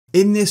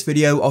In this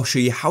video, I'll show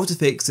you how to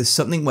fix the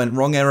something went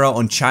wrong error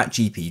on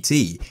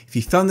ChatGPT. If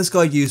you found this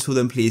guide useful,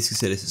 then please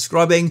consider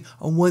subscribing,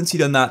 and once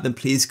you've done that, then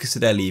please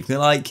consider leaving a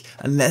like,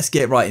 and let's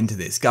get right into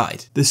this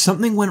guide. The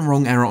something went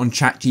wrong error on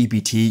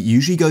ChatGPT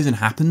usually goes and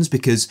happens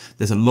because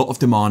there's a lot of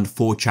demand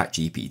for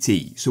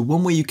ChatGPT. So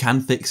one way you can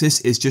fix this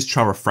is just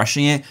try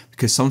refreshing it,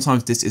 because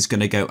sometimes this is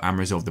going to go and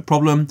resolve the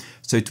problem.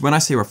 So when I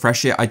say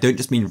refresh it, I don't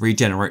just mean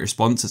regenerate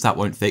response, as that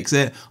won't fix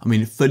it. I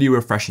mean fully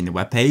refreshing the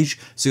web page.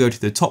 So go to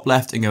the top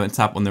left and go and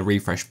tap on the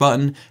refresh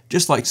button,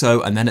 just like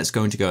so, and then it's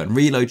going to go and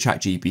reload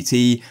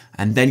ChatGPT,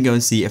 and then go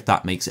and see if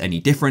that makes any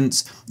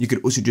difference. You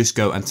could also just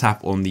go and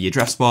tap on the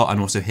address bar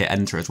and also hit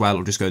enter as well,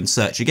 or just go and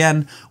search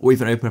again, or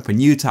even open up a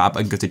new tab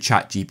and go to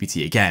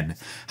ChatGPT again.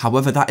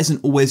 However, that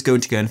isn't always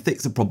going to go and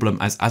fix the problem,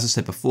 as I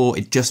said before,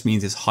 it just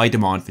means there's high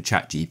demand for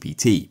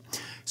ChatGPT.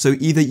 So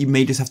either you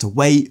may just have to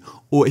wait,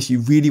 or if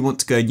you really want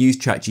to go and use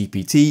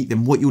ChatGPT,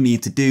 then what you'll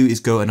need to do is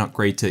go and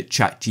upgrade to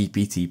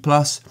ChatGPT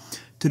Plus.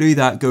 To do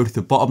that, go to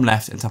the bottom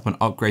left and tap on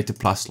upgrade to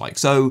plus like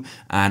so.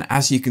 And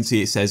as you can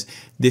see, it says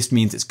this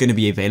means it's going to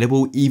be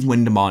available even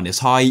when demand is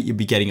high. You'll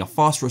be getting a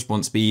fast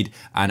response speed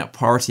and a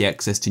priority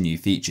access to new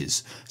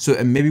features. So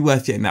it may be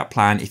worth getting that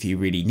plan if you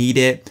really need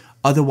it.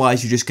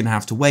 Otherwise, you're just going to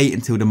have to wait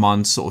until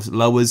demand sort of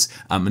lowers,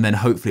 and then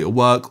hopefully it'll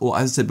work. Or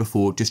as I said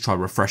before, just try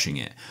refreshing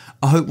it.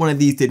 I hope one of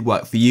these did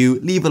work for you.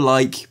 Leave a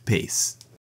like. Peace.